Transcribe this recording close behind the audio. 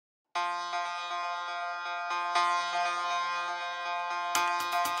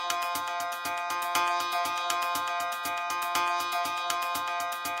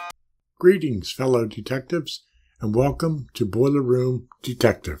Greetings, fellow detectives, and welcome to Boiler Room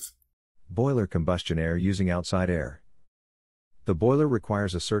Detective. Boiler combustion air using outside air. The boiler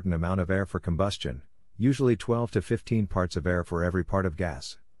requires a certain amount of air for combustion, usually 12 to 15 parts of air for every part of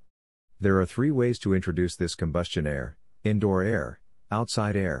gas. There are three ways to introduce this combustion air: indoor air,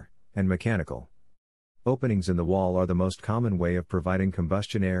 outside air, and mechanical. Openings in the wall are the most common way of providing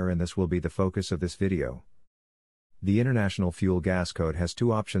combustion air, and this will be the focus of this video. The International Fuel Gas Code has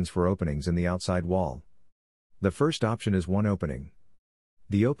two options for openings in the outside wall. The first option is one opening.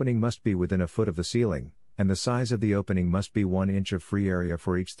 The opening must be within a foot of the ceiling, and the size of the opening must be 1 inch of free area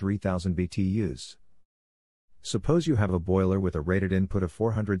for each 3,000 BTUs. Suppose you have a boiler with a rated input of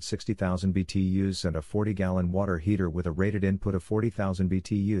 460,000 BTUs and a 40-gallon water heater with a rated input of 40,000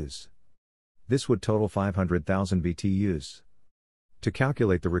 BTUs. This would total 500,000 BTUs. To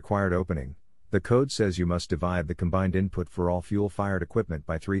calculate the required opening, the code says you must divide the combined input for all fuel-fired equipment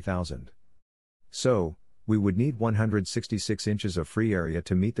by 3,000. So, we would need 166 inches of free area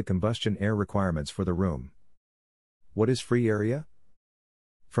to meet the combustion air requirements for the room. What is free area?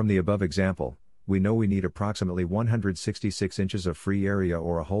 From the above example, we know we need approximately 166 inches of free area,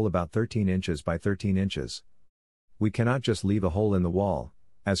 or a hole about 13 inches by 13 inches. We cannot just leave a hole in the wall,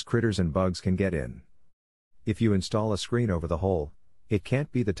 as critters and bugs can get in. If you install a screen over the hole, it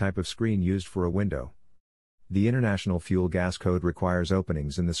can't be the type of screen used for a window. The International Fuel Gas Code requires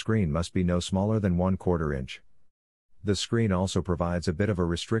openings in the screen must be no smaller than 1/4 inch. The screen also provides a bit of a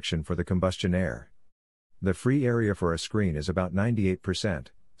restriction for the combustion air. The free area for a screen is about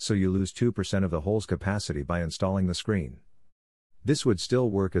 98%, so you lose 2% of the hole's capacity by installing the screen. This would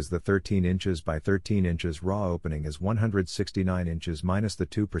still work, as the 13 inches by 13 inches raw opening is 169 inches minus the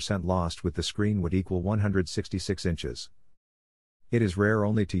 2% lost with the screen would equal 166 inches. It is rare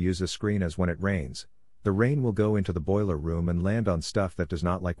only to use a screen, as when it rains, the rain will go into the boiler room and land on stuff that does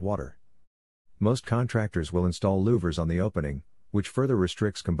not like water. Most contractors will install louvers on the opening, which further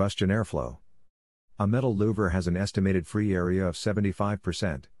restricts combustion airflow. A metal louver has an estimated free area of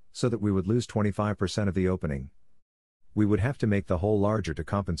 75%, so that we would lose 25% of the opening. We would have to make the hole larger to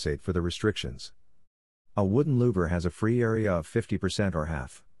compensate for the restrictions. A wooden louver has a free area of 50% or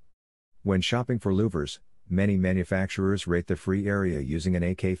half. When shopping for louvers, many manufacturers rate the free area using an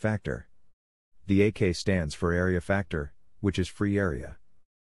AK factor. The AK stands for area factor, which is free area.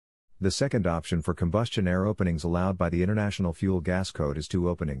 The second option for combustion air openings allowed by the International Fuel Gas Code is two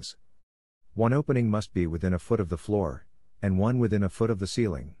openings. One opening must be within a foot of the floor, and one within a foot of the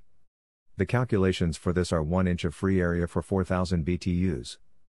ceiling. The calculations for this are 1 inch of free area for 4,000 BTUs.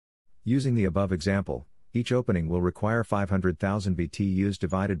 Using the above example, each opening will require 500,000 BTUs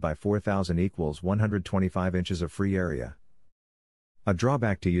divided by 4,000 equals 125 inches of free area. A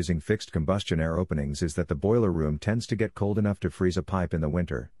drawback to using fixed combustion air openings is that the boiler room tends to get cold enough to freeze a pipe in the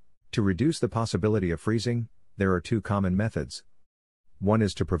winter. To reduce the possibility of freezing, there are two common methods. One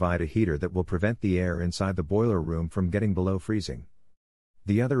is to provide a heater that will prevent the air inside the boiler room from getting below freezing.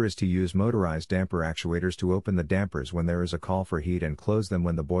 The other is to use motorized damper actuators to open the dampers when there is a call for heat and close them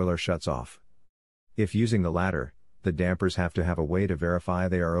when the boiler shuts off. If using the latter, the dampers have to have a way to verify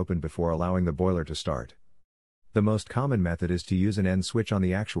they are open before allowing the boiler to start. The most common method is to use an end switch on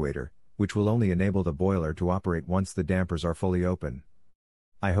the actuator, which will only enable the boiler to operate once the dampers are fully open.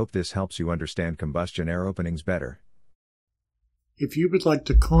 I hope this helps you understand combustion air openings better. If you would like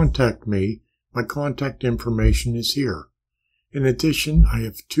to contact me, my contact information is here. In addition, I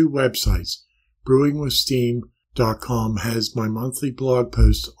have two websites. BrewingWithSteam.com has my monthly blog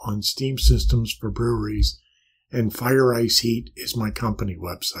posts on steam systems for breweries, and Fire Ice Heat is my company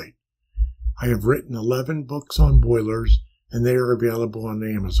website. I have written 11 books on boilers, and they are available on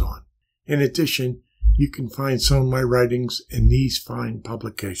Amazon. In addition, you can find some of my writings in these fine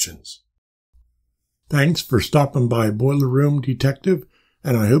publications. Thanks for stopping by Boiler Room Detective,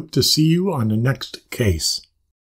 and I hope to see you on the next case.